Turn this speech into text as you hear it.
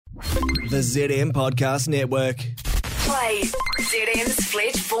The ZM Podcast Network. Play ZM's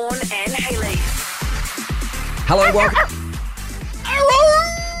Fletch, Vaughan and Hayley. Hello, welcome.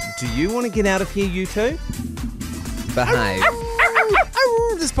 Do you want to get out of here, you two? Behave.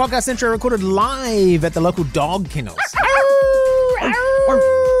 This podcast intro recorded live at the local dog kennels.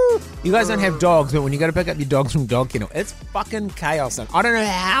 You guys don't have dogs, but when you go to pick up your dogs from dog kennel, it's fucking chaos. And I don't know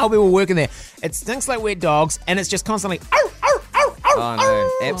how people work in there. It stinks like wet dogs, and it's just constantly. Oh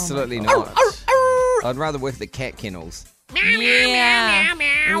no, absolutely not. I'd rather work at the cat kennels. Yeah.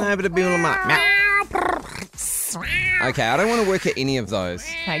 No, but it'd be all like. Okay, I don't want to work at any of those.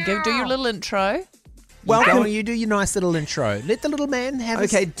 Okay, do your little intro. Welcome. You do your nice little intro. Let the little man have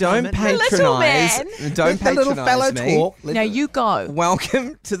his Okay, don't moment. patronise. Little man. Don't Let the little fellow patronise me. talk. Now you go.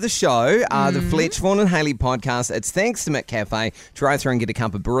 Welcome to the show, the Fletch, Vaughan and Hayley podcast. It's thanks to Mick Cafe. Drive through and get a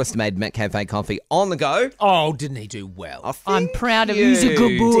cup of barista-made Mick Cafe coffee on the go. Oh, didn't he do well? I'm proud of you. you. He's a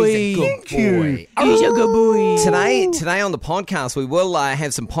good boy. He's a good boy. He's a good boy. Today on the podcast, we will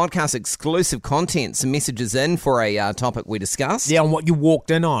have some podcast exclusive content, some messages in for a topic we discussed. Yeah, on what you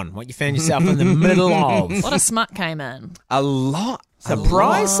walked in on, what you found yourself in the middle of. A lot of smut came in. A lot.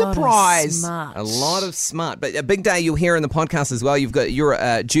 Surprise, surprise. Smut. A lot of smart. But a big day you'll hear in the podcast as well. You're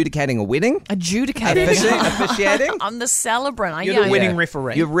adjudicating a wedding. Adjudicating. Officiating. I'm the celebrant. You're the wedding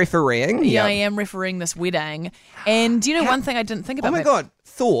referee. You're refereeing. Yeah, Yep. I am refereeing this wedding. And do you know one thing I didn't think about? Oh my God.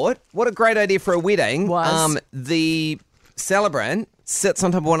 Thought, what a great idea for a wedding. Was? The celebrant sits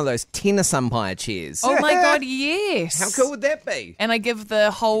on top of one of those tennis umpire chairs. Oh my God, yes. How cool would that be? And I give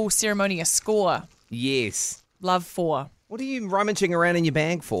the whole ceremony a score. Yes. Love 4. What are you rummaging around in your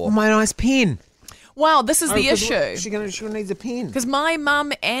bag for? Oh, my nice pen. Well, this is the issue. She needs a pen. Because my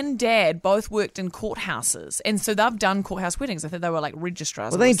mum and dad both worked in courthouses, and so they've done courthouse weddings. I think they were like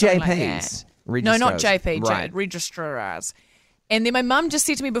registrars. Were or they something like JPs? that. No, not Registrars. JP, Right. registrars. And then my mum just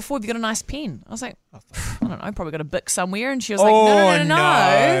said to me before, have you got a nice pen? I was like, I don't know, probably got a Bic somewhere. And she was like,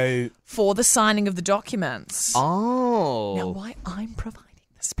 no, for the signing of the documents. Oh. Now, why I'm providing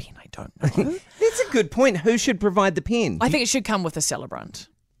this pen, I don't know. That's a good point. Who should provide the pen? I think it should come with a celebrant.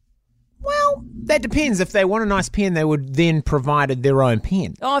 Well, that depends. If they want a nice pen, they would then provided their own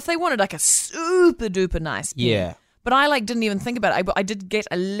pen. Oh, if they wanted like a super duper nice pen. Yeah. But I didn't even think about it. I did get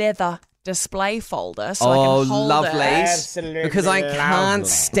a leather display folder so I Oh, can hold lovely. it. Absolutely Because I can't lovely.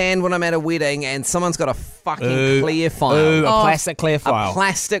 stand when I'm at a wedding and someone's got a fucking clear file. Ooh, a plastic clear file. A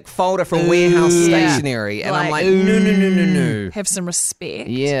plastic folder from warehouse Yeah. stationery. And I'm Like, like, no. Have some respect.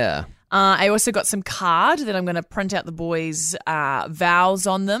 Yeah. I also got some card that I'm going to print out the boys' vows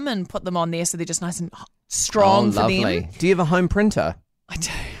on them and put them on there so they're just nice and strong for lovely. them. Do you have a home printer? I do.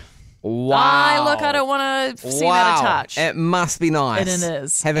 Wow. I don't want to see that a touch. It must be nice. And it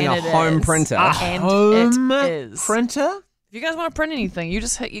is. Having And a it home is. printer. And Home it is. printer? If you guys want to print anything, you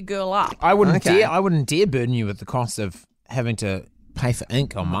just hit your girl up. I wouldn't Okay. I wouldn't dare burden you with the cost of having to pay for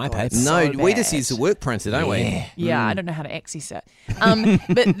ink on my paper. No, so we just bad. use the work printer, don't we? Yeah, I don't know how to access it.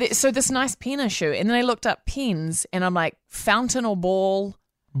 But so this nice pen issue, and then I looked up pens, and I'm like, fountain or ball?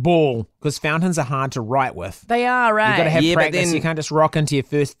 Ball, because fountains are hard to write with. They are, right? You've got to have Yeah, but practice. then- You can't just rock into your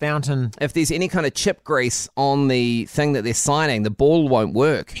first fountain. If there's any kind of chip grease on the thing that they're signing, the ball won't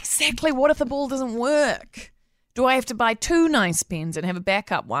work. Exactly. What if the ball doesn't work? Do I have to buy 2 nice pens and have a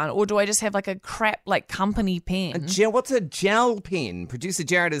backup one, or do I just have like a crap company pen? What's a gel pen? Producer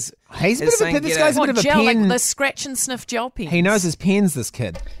Jared is. He's a is bit of a saying pen. This get guy's a What bit of a gel, pen. like the scratch and sniff gel pen? He knows his pens, this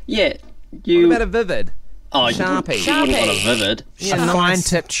kid. Yeah, What you. about a Vivid? Oh, Sharpie? You wouldn't want a Vivid. A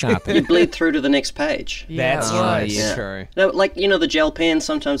fine-tipped Sharpie. You bleed through to the next page. That's Yeah. right. Yeah, true. No, like the gel pens.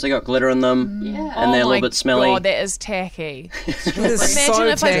 Sometimes they got glitter in them, and they're a Oh little my bit smelly. God, that is tacky. That is Imagine so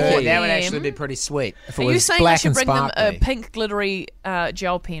if I tacky. bought Oh, that would them. actually be pretty sweet. If it Are was you saying I black should and bring them a sparkly. pink glittery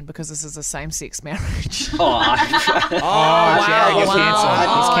gel pen because this is a same-sex marriage? Jared, you're cancelled.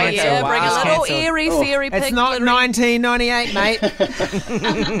 He's Oh, cancelled. yeah, bring a He's little cancelled. airy, fairy pink It's not glittery. 1998, mate.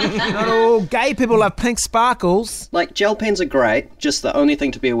 Not all gay people love pink sparkles. like gel pens are great. Just the only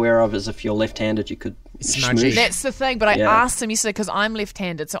thing to be aware of is if you're left-handed, you could Smudgy. smoosh. That's the thing, but I Yeah. asked him yesterday because I'm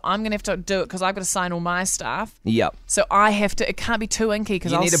left-handed, so I'm going to have to do it because I've got to sign all my stuff. Yep. So I have to, it can't be too inky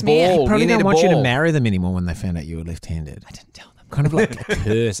because You I'll need a smear. ball. Probably You need don't a want you to ball. marry them anymore when they found out you were left-handed. I didn't tell them. Kind of like a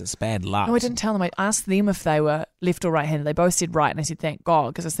curse. It's bad luck. No, I didn't tell them. I asked them if they were left or right-handed. They both said right, and I said, thank God,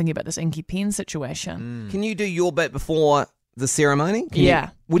 because I was thinking about this inky pen situation. Can you do your bit before the ceremony? Can Yeah.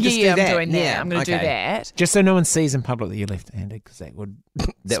 You, we'll just yeah, do that. I'm doing that. Yeah, I'm going to okay. do that. Just so no one sees in public that you're left-handed, because that would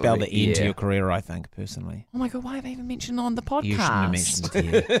That spell would the be- end to yeah. your career, I think, personally. Oh my God, why have I even mentioned it on the podcast? You shouldn't have mentioned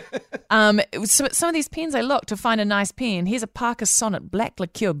it here. It was some of these pens I looked to find a nice pen. Here's a Parker Sonnet Black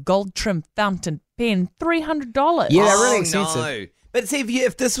Liqueur Gold Trim Fountain Pen, $300. Yeah, they're really Oh, expensive. no. But see,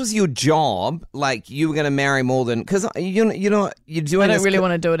 if this was your job, like you were going to marry more than because you're doing. I don't this really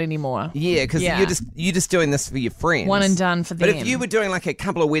want to do it anymore. Yeah, because you're just doing this for your friends. One and done for them. But if you were doing like a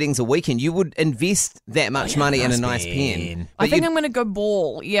couple of weddings a weekend, you would invest that much money in a nice pen. I think I'm going to go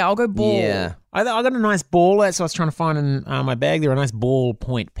ball. Yeah, I'll go ball. Yeah. I got a nice ball. That's what I was trying to find in my bag there. A nice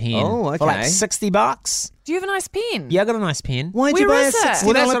ballpoint pen. Oh, okay. For like $60. Do you have a nice pen? Yeah, I got a nice pen. Why'd you Where buy a is it? $60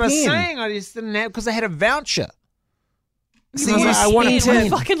 Well, that's what I was pen? saying. I just didn't have because I had a voucher. So I want a You're pen. a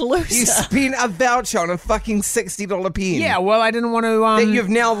fucking loser. You spent a voucher on a fucking $60 pen. Yeah, well, I didn't want to. That you've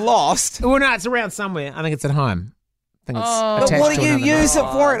now lost. Well, no, it's around somewhere. I think it's at home. I think it's But attached what to do you another use note.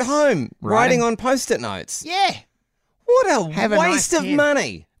 it for at home? Writing Writing. on Post-it notes. Yeah. What a Have a waste nice of pen.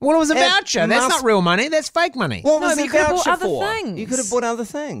 money. Well, it was a It voucher. That's must- not real money. That's fake money. What No, was but the you could have bought voucher other for? things. You could have bought other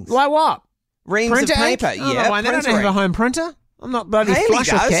things. Like what? Reams Printer of paper. ink? Oh, Yeah, no, they don't printer have a ink. home printer. I'm not bloody Hayley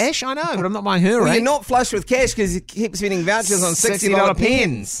flush with does. cash. I know, but I'm not buying her. Well, Right? you're not flush with cash because you keep spending vouchers on $60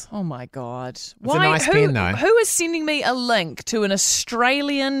 pens. Oh my god! a nice pen, though. Who is sending me a link to an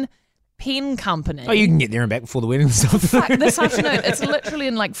Australian pen company? Oh, you can get there and back before the wedding and stuff. Fuck, this afternoon. It's literally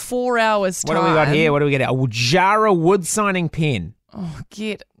in like 4 hours What time. do we got here? What do we get? A Jara wood signing pen.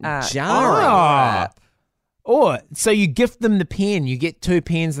 Get up. Jara. Or so you gift them the pen. You get 2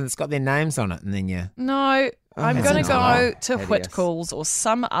 pens and it's got their names on it, and then you. No, I'm that's going to not go to hideous. Whitcoulls or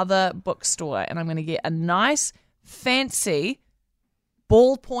some other bookstore and I'm going to get a nice, fancy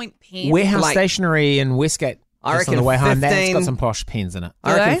ballpoint pen. Warehouse Like- Stationery in Westgate. I Just on reckon the way home. That's 15 got some posh pens in it.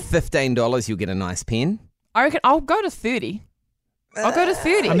 I reckon they? $15 you'll get a nice pen. I reckon I'll go to 30. I'll go to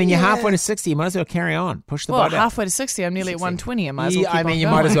 30. I mean, you're halfway to 60. You might as well carry on. Push the well, boat out. halfway to 60, I'm nearly at 120. I might as well keep I on mean, you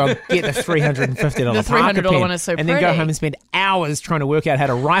going. might as well get the $350 The $300 Parker pen one is so and then go pretty. home and spend hours trying to work out how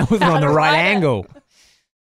to write with it on the right write it. angle.